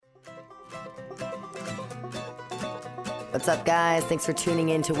What's up, guys? Thanks for tuning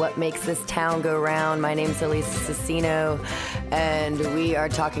in to What Makes This Town Go Round. My name's Elise Cicino, and we are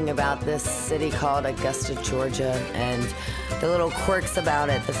talking about this city called Augusta, Georgia, and the little quirks about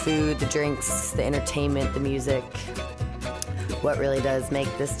it, the food, the drinks, the entertainment, the music, what really does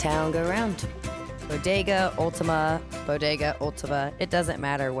make this town go round. Bodega Ultima, it doesn't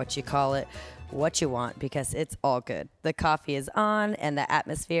matter what you call it, what you want, because it's all good. The coffee is on and the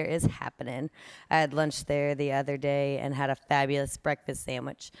atmosphere is happening. I had lunch there the other day and had a fabulous breakfast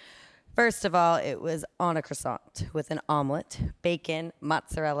sandwich. First of all, it was on a croissant with an omelet, bacon,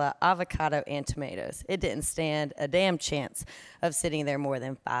 mozzarella, avocado, and tomatoes. It didn't stand a damn chance of sitting there more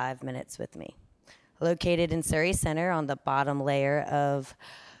than 5 minutes with me. Located in Surrey Center on the bottom layer of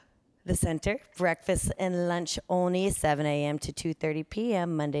the center, breakfast and lunch only, 7 a.m. to 2:30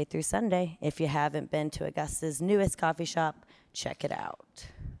 p.m., Monday through Sunday. If you haven't been to Augusta's newest coffee shop, check it out.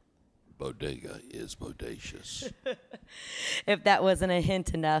 Bodega is bodacious. If that wasn't a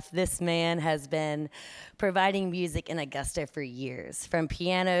hint enough, this man has been providing music in Augusta for years, from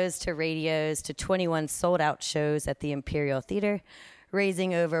pianos to radios to 21 sold-out shows at the Imperial Theater,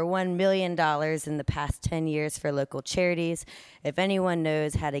 raising over $1 million in the past 10 years for local charities. If anyone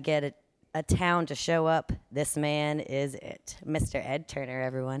knows how to get a town to show up, this man is it. Mr. Ed Turner,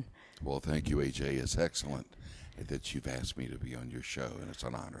 everyone. Well, thank you, AJ. It's excellent that you've asked me to be on your show, and it's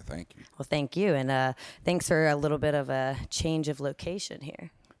an honor. Thank you. Well, thank you, and thanks for a little bit of a change of location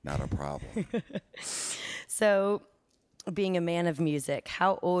here. Not a problem. So, being a man of music,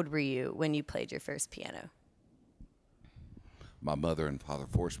 how old were you when you played your first piano? My mother and father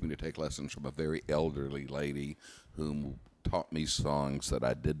forced me to take lessons from a very elderly lady whom taught me songs that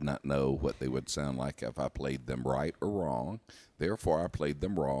I did not know what they would sound like if I played them right or wrong. Therefore, I played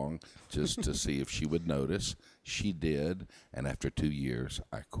them wrong just to see if she would notice. She did, and after 2 years,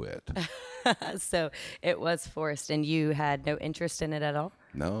 I quit. So it was forced, and you had no interest in it at all?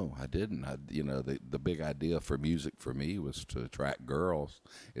 No, I didn't. The big idea for music for me was to attract girls.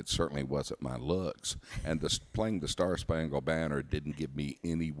 It certainly wasn't my looks. And playing the Star Spangled Banner didn't give me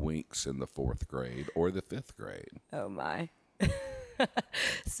any winks in the 4th grade or the 5th grade. Oh, my.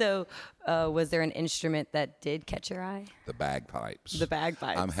 So was there an instrument that did catch your eye? The bagpipes. The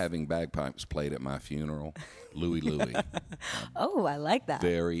bagpipes. I'm having bagpipes played at my funeral. Louie Louie. Oh, I like that.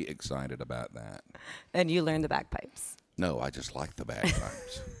 Very excited about that. And you learned the bagpipes. No, I just like the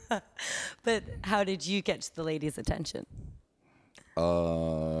bagpipes. But how did you catch the ladies' attention?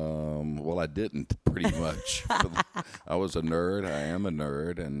 Well, I didn't, pretty much. I was a nerd. I am a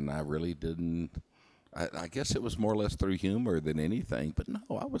nerd, and I really didn't. I guess it was more or less through humor than anything. But no,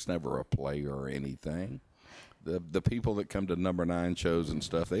 I was never a player or anything. The people that come to number 9 shows and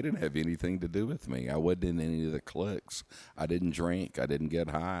stuff, they didn't have anything to do with me. I wasn't in any of the cliques. I didn't drink. I didn't get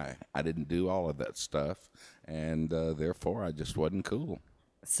high. I didn't do all of that stuff. And therefore, I just wasn't cool.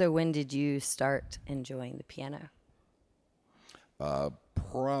 So when did you start enjoying the piano? When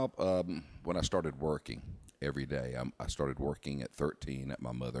I started working every day. I started working at 13 at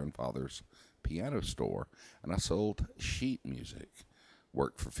my mother and father's piano store, and I sold sheet music.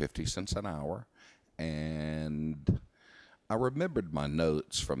 Worked for 50 cents an hour, and I remembered my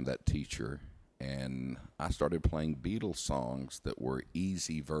notes from that teacher, and I started playing Beatles songs that were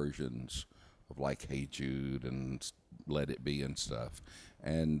easy versions of like Hey Jude and Let It Be and stuff.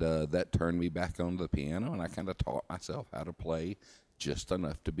 And that turned me back on the piano, and I kind of taught myself how to play just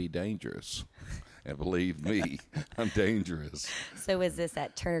enough to be dangerous. And believe me, I'm dangerous. So was this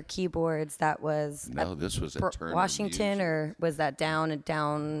at Turner Keyboards? That was No, this was at Turner Washington, Music. or was that down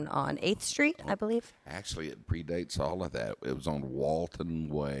on 8th Street, I believe? Actually, it predates all of that. It was on Walton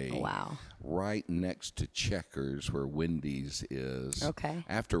Way. Wow. Right next to Checkers, where Wendy's is. Okay.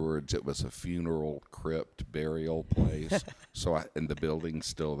 Afterwards, it was a funeral crypt burial place. And the building's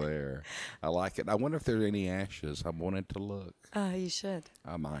still there. I like it. I wonder if there are any ashes. I wanted to look. You should.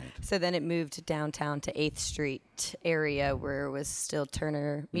 I might. So then it moved downtown to 8th Street area where it was still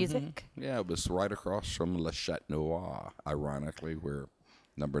Turner Music? Yeah, it was right across from Le Chat Noir, ironically, where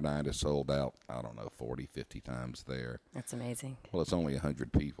number 9 is sold out, 40, 50 times there. That's amazing. Well, it's only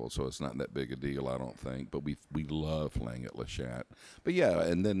 100 people, so it's not that big a deal, I don't think. But we love playing at Le Chat. But yeah,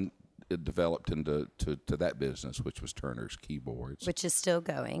 and then it developed into that business, which was Turner's Keyboards. Which is still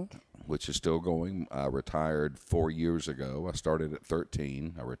going. Which is still going. I retired 4 years ago. I started at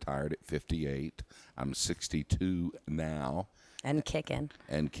 13. I retired at 58. I'm 62 now. And kicking.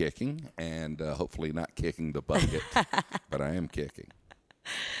 And hopefully not kicking the bucket, but I am kicking.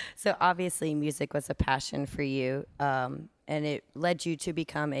 So obviously music was a passion for you, and it led you to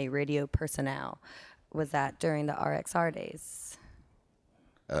become a radio personnel. Was that during the RXR days?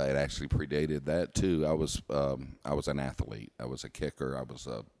 It actually predated that too. I was an athlete. I was a kicker. I was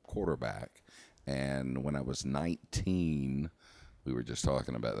a quarterback. And when I was 19, we were just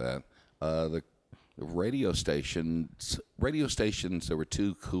talking about that. The radio stations. There were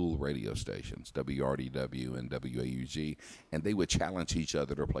two cool radio stations, WRDW and WAUG, and they would challenge each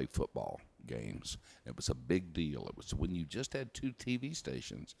other to play football games. It was a big deal. It was when you just had two TV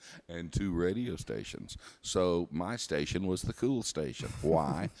stations and two radio stations. So my station was the cool station.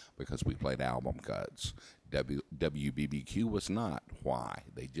 Why? Because we played album cuts. WBBQ was not. Why?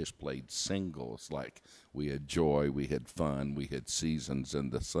 They just played singles like We Had Joy, We Had Fun, We Had Seasons in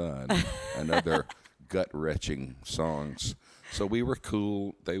the Sun, and other gut-wrenching songs. So we were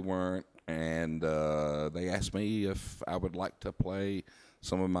cool. They weren't. And they asked me if I would like to play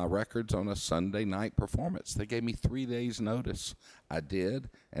some of my records on a Sunday night performance. They gave me 3 days' notice. I did,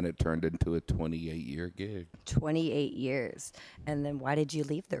 and it turned into a 28-year gig. 28 years. And then why did you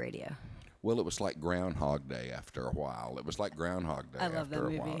leave the radio? Well, it was like Groundhog Day after a while. It was like Groundhog Day after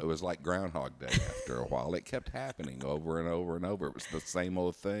a while. It was like Groundhog Day after a while. It kept happening over and over and over. It was the same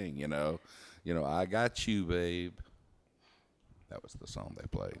old thing, you know. I got you, babe. That was the song they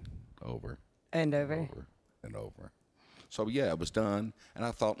played over and over and over. So, yeah, it was done. And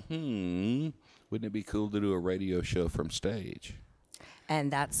I thought, wouldn't it be cool to do a radio show from stage?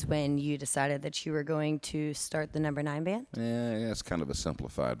 And that's when you decided that you were going to start the Number 9 Band? Yeah, it's kind of a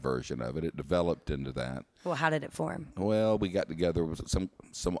simplified version of it. It developed into that. Well, how did it form? Well, we got together with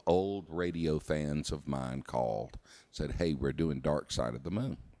some old radio fans of mine said, hey, we're doing Dark Side of the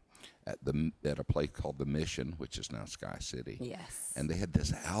Moon at a place called The Mission, which is now Sky City. Yes. And they had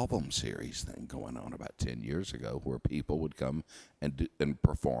this album series thing going on about 10 years ago where people would come and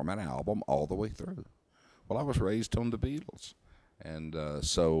perform an album all the way through. Well, I was raised on the Beatles. And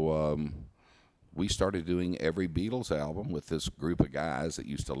so we started doing every Beatles album with this group of guys that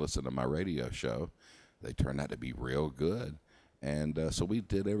used to listen to my radio show. They turned out to be real good. And so we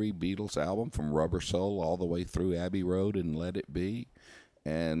did every Beatles album from Rubber Soul all the way through Abbey Road and Let It Be.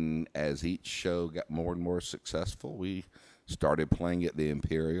 And as each show got more and more successful, we started playing at the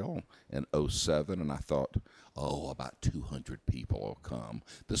Imperial in 2007. And I thought, about 200 people will come.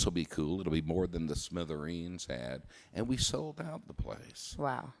 This will be cool. It'll be more than the Smithereens had. And we sold out the place.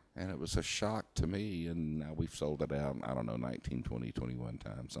 Wow. And it was a shock to me. And now we've sold it out, 19, 20, 21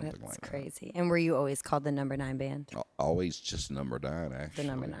 times, something like that. That's crazy. And were you always called the Number 9 Band? Always just Number 9, actually. The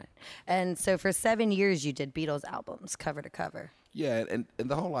Number 9. And so for 7 years, you did Beatles albums, cover to cover. Yeah, and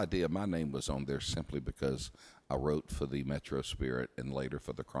the whole idea, my name was on there simply because I wrote for the Metro Spirit and later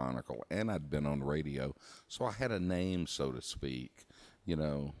for the Chronicle, and I'd been on radio, so I had a name, so to speak.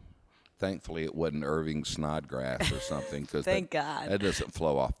 Thankfully it wasn't Irving Snodgrass or something, because God. That doesn't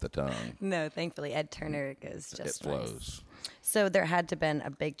flow off the tongue. No, thankfully Ed Turner goes just It flows. Nice. So there had to have been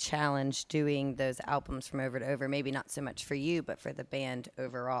a big challenge doing those albums from over to over, maybe not so much for you, but for the band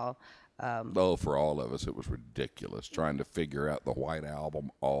overall. For all of us, it was ridiculous trying to figure out the White Album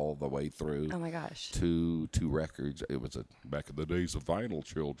all the way through. Oh my gosh! Two records. It was back in the days of vinyl,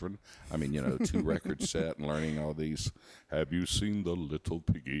 children. 2 record set and learning all these. Have you seen the Little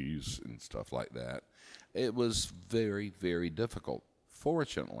Piggies and stuff like that? It was very, very difficult.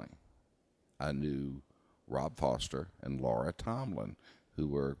 Fortunately, I knew Rob Foster and Laura Tomlin, who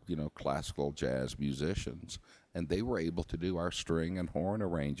were classical jazz musicians. And they were able to do our string and horn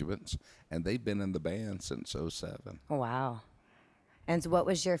arrangements, and they've been in the band since 2007. Wow. And so what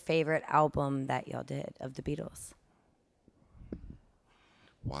was your favorite album that y'all did of the Beatles?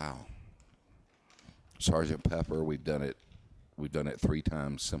 Wow. Sgt. Pepper, we've done it 3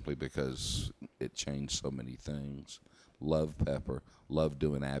 times simply because it changed so many things. Love Pepper, love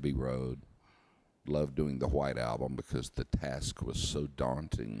doing Abbey Road, love doing the White Album because the task was so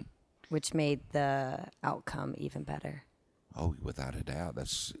daunting. Which made the outcome even better. Oh, without a doubt.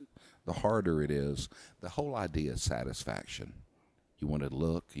 That's the harder it is. The whole idea is satisfaction. You want to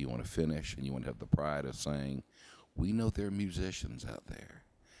look, you want to finish, and you want to have the pride of saying, we know there are musicians out there,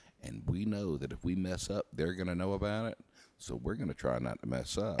 and we know that if we mess up, they're going to know about it, so we're going to try not to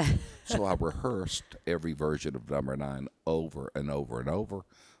mess up. So I rehearsed every version of Number 9 over and over and over.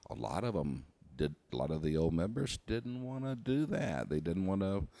 A lot of the old members didn't want to do that. They didn't want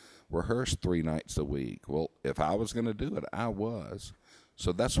to rehearse 3 nights a week. Well, if I was going to do it, I was.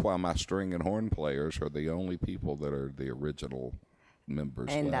 So that's why my string and horn players are the only people that are the original members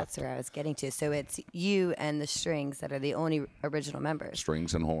and left. That's where I was getting to. So it's you and the strings that are the only original members.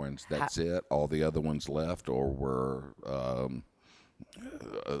 Strings and horns. That's it. All the other ones left or were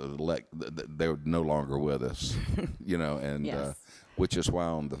they're no longer with us, And Yes. Which is why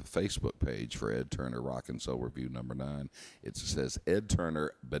on the Facebook page for Ed Turner Rock and Soul Review #9, it says Ed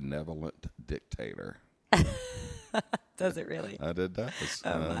Turner, Benevolent Dictator. Does it really? It does.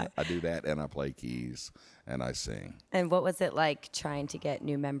 I do that, and I play keys, and I sing. And what was it like trying to get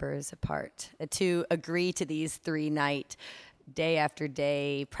new members apart to agree to these 3-night, day after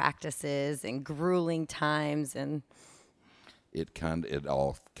day practices and grueling times? And it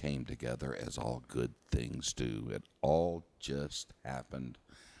all came together as all good things do. It all just happened.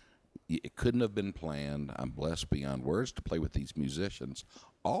 It couldn't have been planned. I'm blessed beyond words to play with these musicians,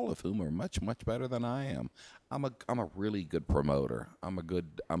 all of whom are much, much better than I am. I'm a really good promoter. I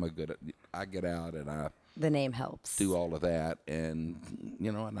get out and I the name helps. do all of that, and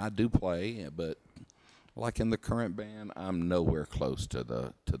and I do play, but like in the current band, I'm nowhere close to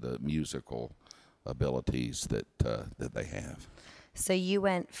the musical abilities that they have. So you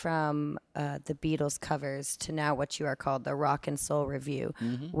went from the Beatles covers to now what you are called the Rock and Soul Review.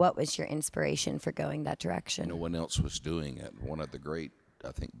 Mm-hmm. What was your inspiration for going that direction? No one else was doing it. One of the great,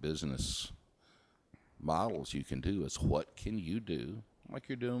 I think, business models you can do is what can you do, like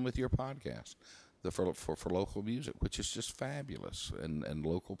you're doing with your podcast, for local music, which is just fabulous, and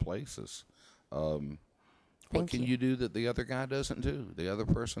local places. What can you do that the other guy doesn't do, the other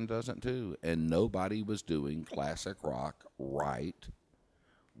person doesn't do? And nobody was doing classic rock right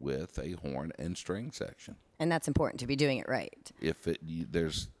with a horn and string section. And that's important to be doing it right.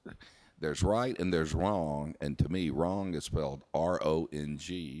 There's right and there's wrong, and to me, wrong is spelled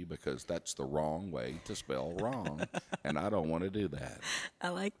R-O-N-G because that's the wrong way to spell wrong, and I don't want to do that. I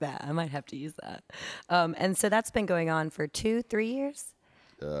like that. I might have to use that. And so that's been going on for 2-3 years?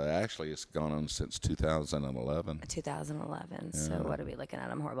 Actually, it's gone on since 2011. 2011. So what are we looking at?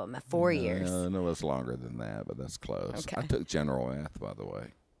 I'm horrible at math. 4 years. No, it's longer than that, but that's close. Okay. I took general math, by the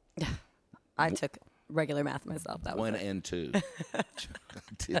way. I took regular math myself. That was 1 it. and 2.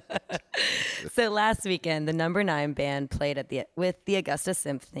 So last weekend, the #9 band played with the Augusta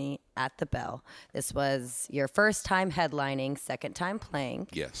Symphony at the Bell. This was your first time headlining, second time playing.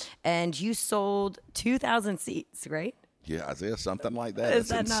 Yes. And you sold 2,000 seats, right? Yeah, Isaiah, something like that. Is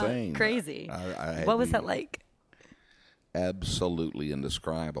It's that insane. not crazy? I had What was to- that like? Absolutely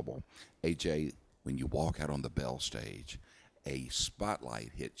indescribable. AJ, when you walk out on the Bell stage, a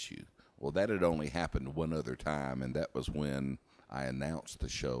spotlight hits you. Well, that had only happened one other time, and that was when I announced the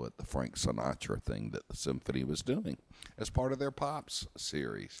show at the Frank Sinatra thing that the symphony was doing as part of their Pops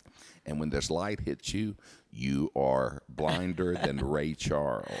series. And when this light hits you, you are blinder than Ray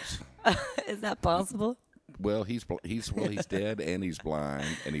Charles. Is that possible? Well, he's dead, and he's blind,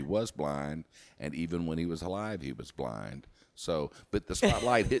 and he was blind, and even when he was alive, he was blind. So, but the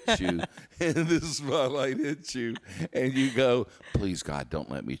spotlight hits you, and the spotlight hits you, and you go, "Please, God, don't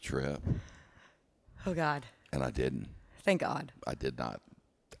let me trip." Oh, God. And I didn't. Thank God. I did not.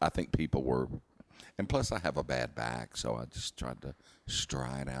 I think people were, and plus I have a bad back, so I just tried to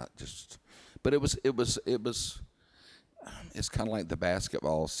stride out. But it's kind of like the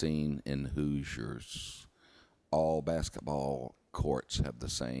basketball scene in Hoosiers. All basketball courts have the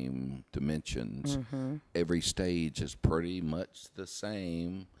same dimensions. Mm-hmm. Every stage is pretty much the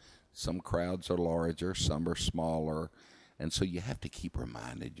same. Some crowds are larger, some are smaller. And so you have to keep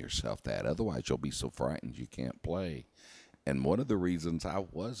reminding yourself that. Otherwise, you'll be so frightened you can't play. And one of the reasons I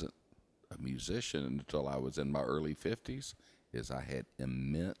wasn't a musician until I was in my early 50s is I had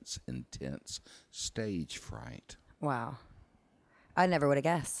immense, intense stage fright. Wow. I never would have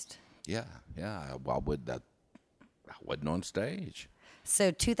guessed. Yeah. I wasn't on stage. So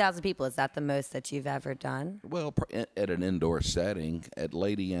 2,000 people, is that the most that you've ever done? Well, at an indoor setting. At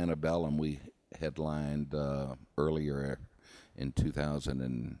Lady Antebellum, we headlined earlier in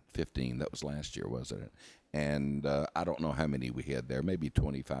 2015. That was last year, wasn't it? And I don't know how many we had there, maybe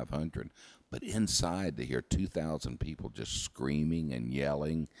 2,500. But inside, to hear 2,000 people just screaming and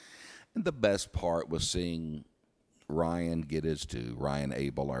yelling. And the best part was seeing Ryan get his due. Ryan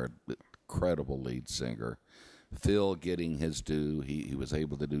Abel, our incredible lead singer. Phil getting his due. He was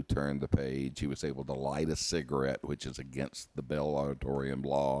able to do Turn the Page. He was able to light a cigarette, which is against the Bell Auditorium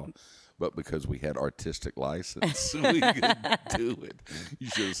law. But because we had artistic license, we could do it. You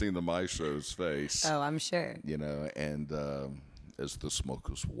should have seen the maestro's face. Oh, I'm sure. And as the smoke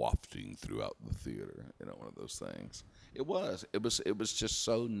was wafting throughout the theater, one of those things. It was just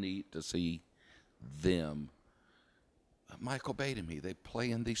so neat to see them. Michael Bate, they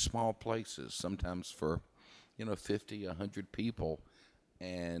play in these small places, sometimes for 50, 100 people,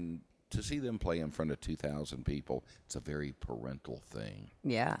 and to see them play in front of 2,000 people, it's a very parental thing.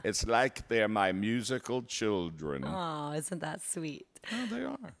 Yeah. It's like they're my musical children. Oh, isn't that sweet? Oh, they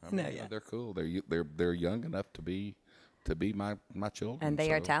are. No, yeah. They're cool. They're young enough to be to be my children. And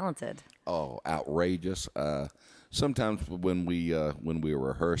they are So, talented. oh, outrageous. Sometimes when we were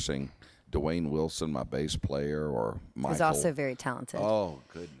rehearsing, Dwayne Wilson, my bass player, or Michael, He's also very talented. oh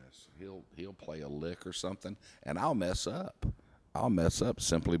goodness, he'll play a lick or something, and I'll mess up. I'll mess up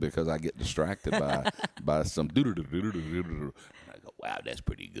simply because I get distracted by some doo-doo-doo-doo-doo-doo-doo. And I go, wow, that's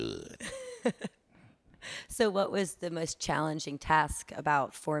pretty good. So what was the most challenging task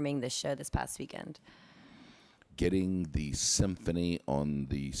about forming this show this past weekend? Getting the symphony on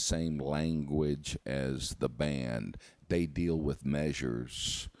the same language as the band. They deal with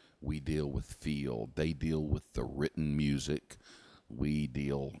measures. We deal with feel. They deal with the written music. We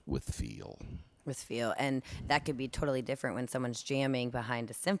deal with feel. With feel, and that could be totally different when someone's jamming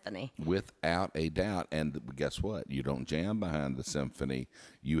behind a symphony. Without a doubt. And guess what? You don't jam behind the symphony.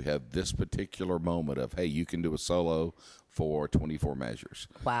 You have this particular moment of, hey, you can do a solo for 24 measures.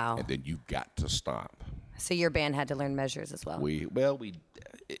 Wow. And then you got to stop. So your band had to learn measures as well. We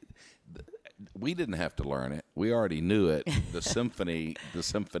didn't have to learn it. We already knew it. The symphony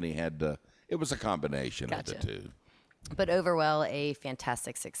had to. It was a combination of the Gotcha. two. But overall, a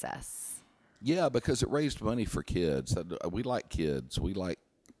fantastic success. Yeah, because it raised money for kids. We like kids. We like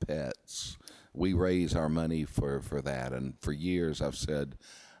pets. We raise our money for that. And for years, I've said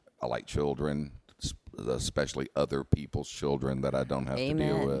I like children, especially other people's children that I don't have to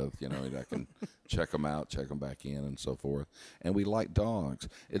deal Amen. with. You know, I can check them out, check them back in, and so forth. And we like dogs.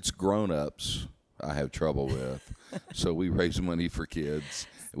 It's grown-ups I have trouble with. So we raise money for kids.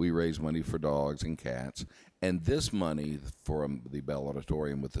 We raise money for dogs and cats. And this money from the Bell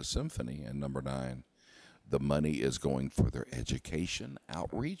Auditorium with the symphony and Number 9, the money is going for their education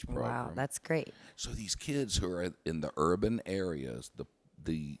outreach program. Wow, that's great. So these kids who are in the urban areas,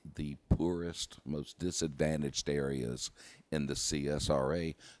 the poorest, most disadvantaged areas in the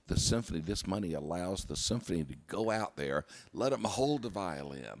CSRA, the symphony, this money allows the symphony to go out there, let them hold the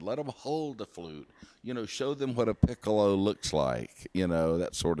violin, let them hold the flute, you know, show them what a piccolo looks like, you know,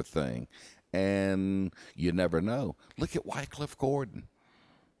 that sort of thing. And you never know. Look at Wycliffe Gordon.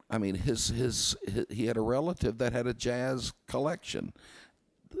 I mean, he had a relative that had a jazz collection.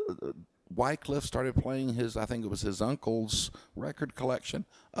 Wycliffe started playing I think it was his uncle's record collection.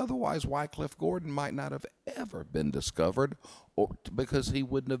 Otherwise, Wycliffe Gordon might not have ever been discovered, because he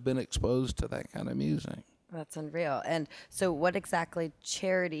wouldn't have been exposed to that kind of music. That's unreal. And so what exactly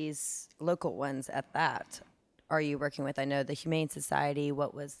charities, local ones at that, are you working with? I know the Humane Society.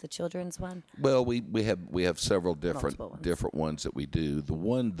 What was the children's one? Well, we have several different Multiple ones. ones that we do. The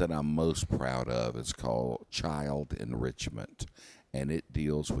one that I'm most proud of is called Child Enrichment, and it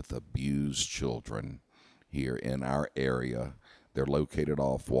deals with abused children here in our area. They're located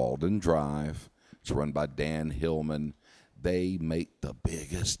off Walden Drive. It's run by Dan Hillman. They make the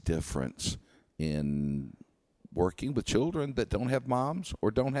biggest difference in working with children that don't have moms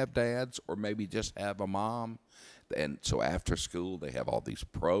or don't have dads, or maybe just have a mom. And so after school, they have all these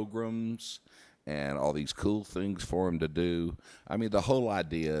programs and all these cool things for them to do. I mean, the whole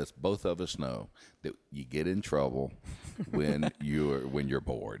idea is, both of us know that you get in trouble when you're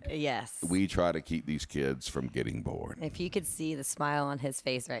bored. Yes. We try to keep these kids from getting bored. If you could see the smile on his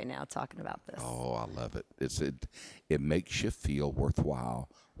face right now talking about this. Oh, I love it. It makes you feel worthwhile.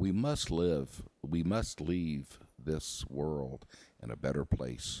 We must leave this world in a better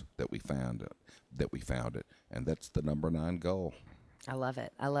place that we found it, and that's the Number 9 goal. I love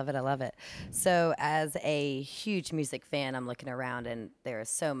it. I love it. I love it. So as a huge music fan, I'm looking around and there is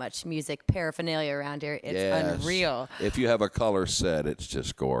so much music paraphernalia around here. It's Yes. unreal. If you have a color set, it's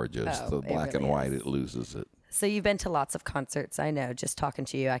just gorgeous. Oh, The it black and really white, is. it loses it. So you've been to lots of concerts. I know, just talking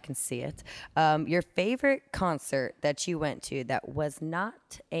to you, I can see it. Your favorite concert that you went to that was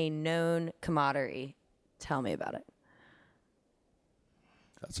not a known commodity? Tell me about it.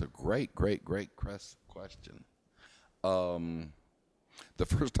 That's a great question. The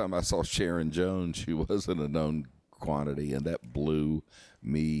first time I saw Sharon Jones, she wasn't a known quantity, and that blew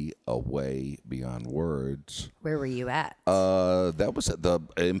me away beyond words. Where were you at? That was at the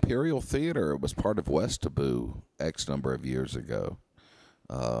Imperial Theater. It was part of Westaboo X number of years ago.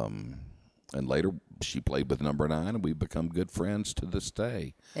 And later she played with Number 9, and we've become good friends to this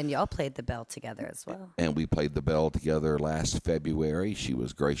day. And y'all played the bell together as well. And we played the bell together last February. She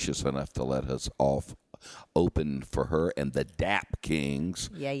was gracious enough to let us open for her and the Dap Kings.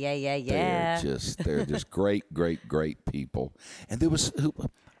 Yeah. They're just great people. And there was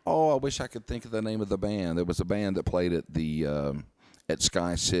I wish I could think of the name of the band. There was a band that played at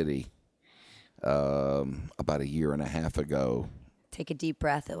Sky City about a year and a half ago. Take a deep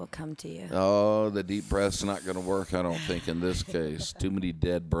breath. It will come to you. Oh, the deep breath's not going to work, I don't think, in this case. Too many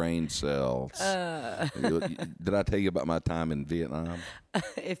dead brain cells. Did I tell you about my time in Vietnam?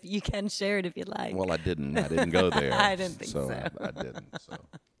 If you can share it if you like. Well, I didn't. I didn't go there. I didn't think so. I didn't. So.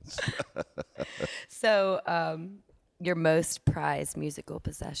 So, your most prized musical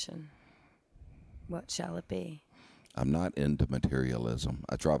possession, what shall it be? I'm not into materialism.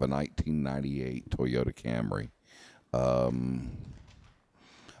 I drive a 1998 Toyota Camry.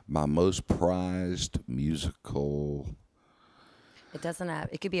 My most prized musical. It doesn't have.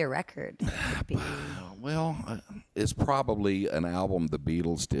 It could be a record. It could be. Well, it's probably an album the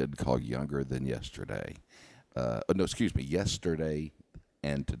Beatles did called Younger Than Yesterday. No, excuse me, Yesterday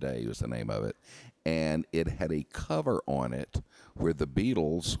and Today was the name of it. And it had a cover on it where the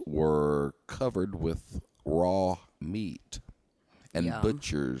Beatles were covered with raw meat and Yum.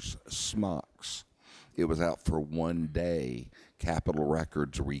 butcher's smocks. It was out for one day. Capitol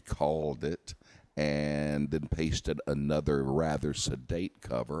Records recalled it and then pasted another rather sedate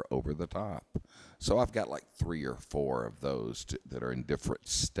cover over the top. So I've got like 3 or 4 of those that are in different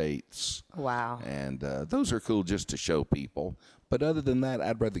states. Wow. And those are cool just to show people. But other than that,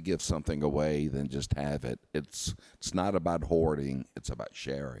 I'd rather give something away than just have it. It's not about hoarding. It's about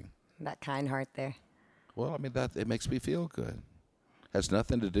sharing. That kind heart there. Well, I mean, it makes me feel good. Has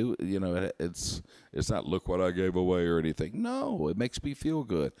nothing to do, it's not look what I gave away or anything. No, it makes me feel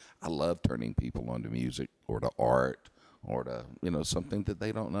good. I love turning people onto music or to art or to, something that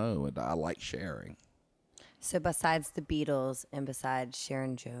they don't know, and I like sharing. So besides the Beatles and besides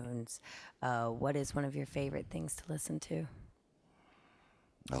Sharon Jones, what is one of your favorite things to listen to?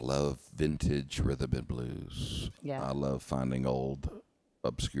 I love vintage rhythm and blues. Yeah. I love finding old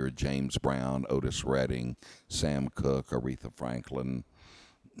obscure James Brown, Otis Redding, Sam Cooke, Aretha Franklin,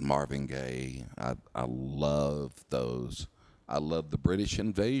 Marvin Gaye. I love those. I love the British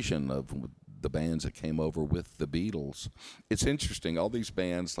invasion of the bands that came over with the Beatles. It's interesting, all these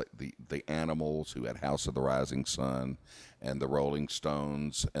bands like the Animals, who had House of the Rising Sun, and the Rolling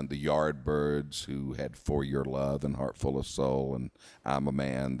Stones, and the Yardbirds, who had For Your Love and Heart Full of Soul, and I'm a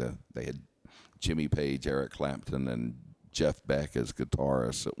Man. They had Jimmy Page, Eric Clapton, and Jeff Beck as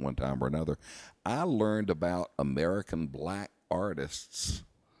guitarists at one time or another. I learned about American black artists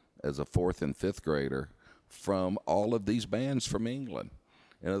as a 4th and 5th grader from all of these bands from England.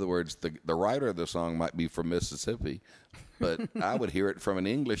 In other words, the writer of the song might be from Mississippi, but I would hear it from an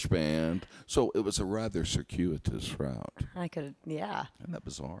English band. So it was a rather circuitous route. Yeah. Isn't that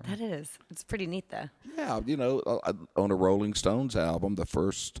bizarre? That is. It's pretty neat, though. Yeah, on a Rolling Stones album, the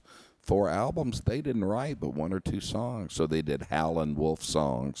first 4 albums, they didn't write but 1 or 2 songs. So they did Howlin' Wolf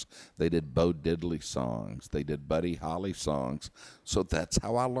songs. They did Bo Diddley songs. They did Buddy Holly songs. So that's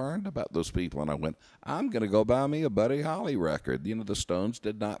how I learned about those people. And I went, I'm going to go buy me a Buddy Holly record. The Stones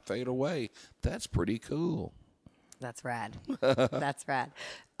did not fade away. That's pretty cool. That's rad. That's rad.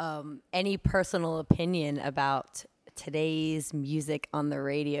 Any personal opinion about today's music on the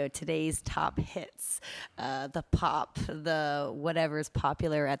radio, today's top hits, the pop, the whatever's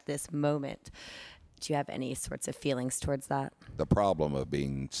popular at this moment? Do you have any sorts of feelings towards that? The problem of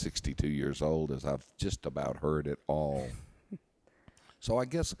being 62 years old is I've just about heard it all. So I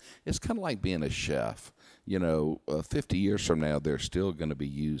guess it's kind of like being a chef. 50 years from now, they're still going to be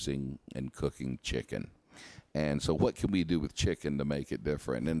using and cooking chicken. And so what can we do with chicken to make it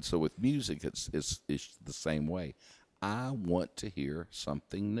different? And so with music, it's the same way. I want to hear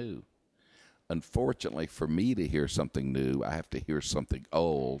something new. Unfortunately, for me to hear something new, I have to hear something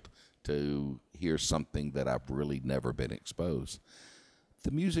old to hear something that I've really never been exposed.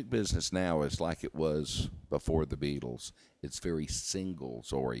 The music business now is like it was before the Beatles. It's very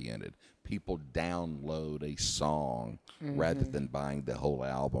singles oriented. People download a song rather than buying the whole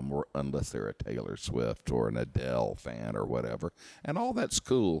album, or unless they're a Taylor Swift or an Adele fan or whatever. And all that's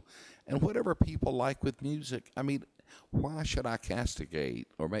cool. And whatever people like with music, I mean, why should I castigate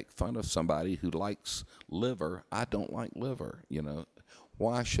or make fun of somebody who likes liver? I don't like liver,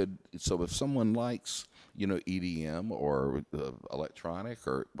 Why should, so if someone likes, EDM or electronic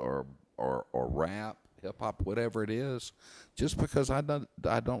or rap, hip hop, whatever it is, just because I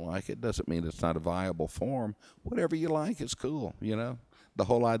don't like it doesn't mean it's not a viable form. Whatever you like is cool, the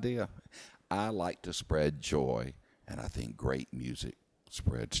whole idea. I like to spread joy, and I think great music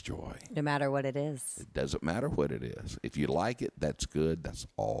spreads joy. No matter what it is. It doesn't matter what it is. If you like it, that's good. That's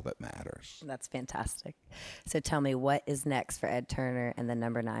all that matters. That's fantastic. So tell me, what is next for Ed Turner and the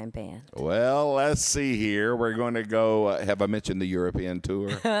Number 9 Band? Well, let's see here. We're going to go, have I mentioned the European tour?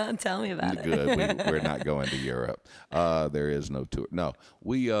 Tell me about it. Good. We're not going to Europe. There is no tour. No,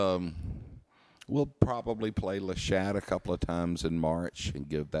 We'll probably play Lachette a couple of times in March and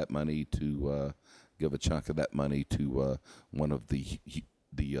give that money to give a chunk of that money to one of the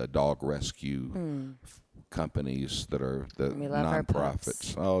dog rescue companies that are the We love our nonprofits.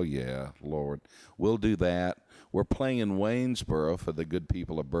 pups. Oh yeah, Lord, we'll do that. We're playing in Waynesboro for the good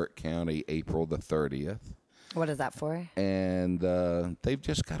people of Burke County, April the 30th. What is that for? And they've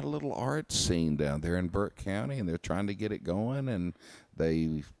just got a little art scene down there in Burke County, and they're trying to get it going. And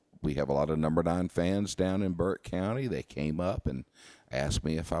we have a lot of Number 9 fans down in Burke County. They came up and asked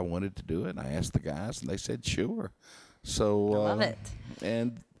me if I wanted to do it, and I asked the guys, and they said sure. So I love it.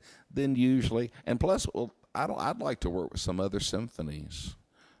 And then usually, and plus, well, I'd like to work with some other symphonies.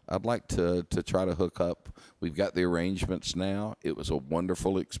 I'd like to try to hook up. We've got the arrangements now. It was a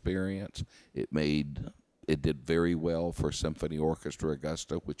wonderful experience. It did very well for Symphony Orchestra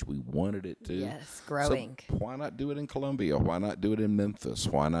Augusta, which we wanted it to. Yes, growing. So why not do it in Columbia? Why not do it in Memphis?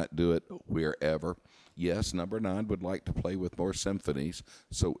 Why not do it wherever? Yes, Number 9 would like to play with more symphonies.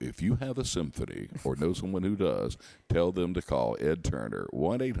 So if you have a symphony or know someone who does, tell them to call Ed Turner,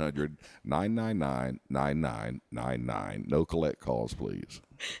 1-800-999-9999. No collect calls, please.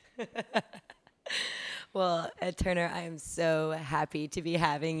 Well, Ed Turner, I am so happy to be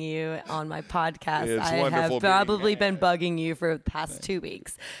having you on my podcast. It's I wonderful have being probably been bugging you for the past 2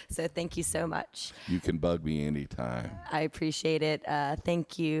 weeks. So thank you so much. You can bug me anytime. I appreciate it.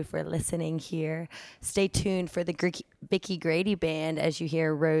 Thank you for listening here. Stay tuned for the Vicky Grady Band as you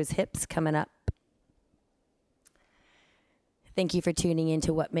hear Rose Hips coming up. Thank you for tuning in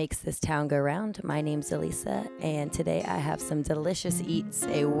to What Makes This Town Go Round. My name's Elisa, and today I have some delicious eats,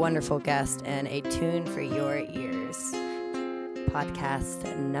 a wonderful guest, and a tune for your ears.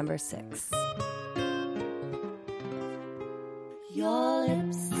 Podcast number 6. Your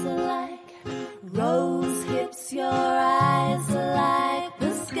lips are like rose hips, your eyes are like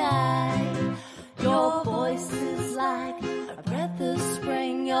the sky. Your voice is like a breath of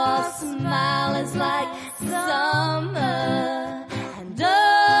spring, your smile is like summer. And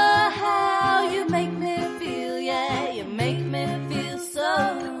oh, how you make me feel, yeah, you make me feel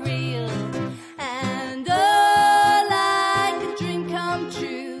so real. And oh, like a dream come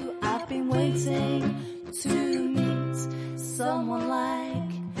true, I've been waiting to meet someone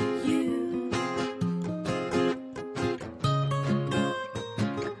like you.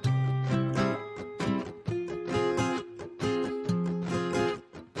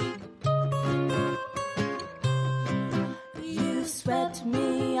 You swept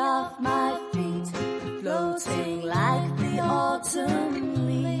me off my feet, floating like the autumn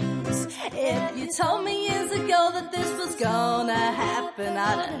leaves. If you told me years ago that this was gonna happen,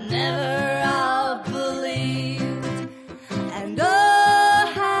 I'd have never all believed. And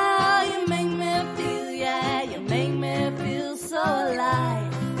oh, how you make me feel, yeah, you make me feel so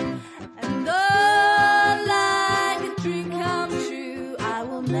alive. And oh, like a dream come true, I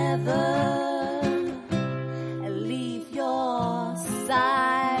will never leave your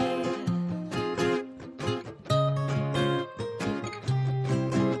side.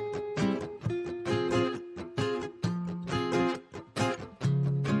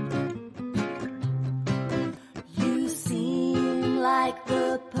 You seem like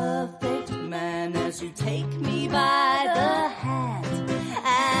the perfect man as you take me by the hand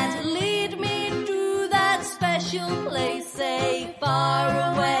and lead me to that special place, a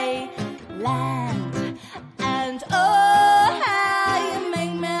faraway land. And oh, how you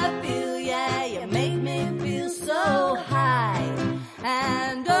make me feel, yeah, you make me feel so high.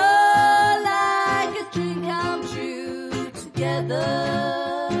 And oh, like a dream come true,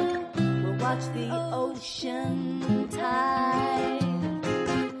 together we'll watch the ocean tide.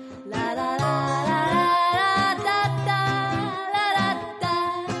 La la la la la da da la da da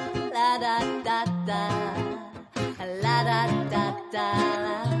la da da da la da la da da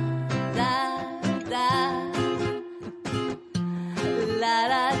la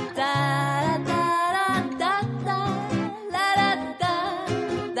da da la da da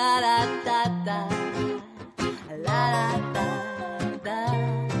da la da da la da da.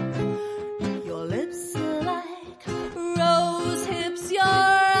 Your lips are like rose hips, your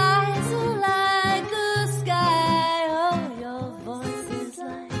eyes are like the sky. Oh, your voice is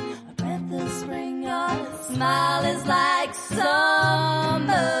like a breath of spring, your smile is like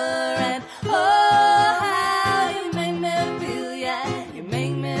summer. And oh, how you make me feel, yeah, you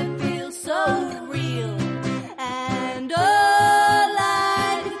make me feel so real. And oh,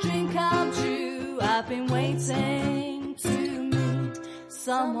 like a dream come true, I've been waiting to meet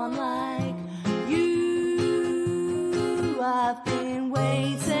someone like you. I've been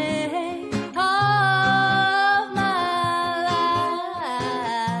waiting all my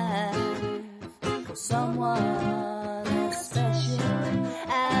life.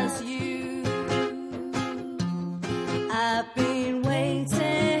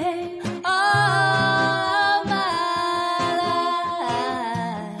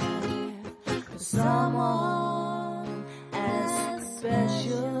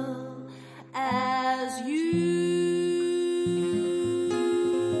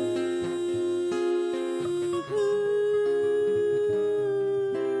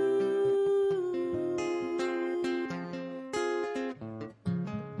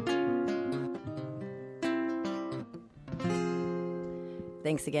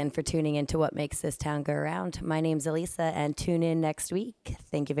 Thanks again for tuning in to What Makes This Town Go Around. My name's Elisa, and tune in next week.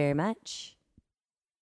 Thank you very much.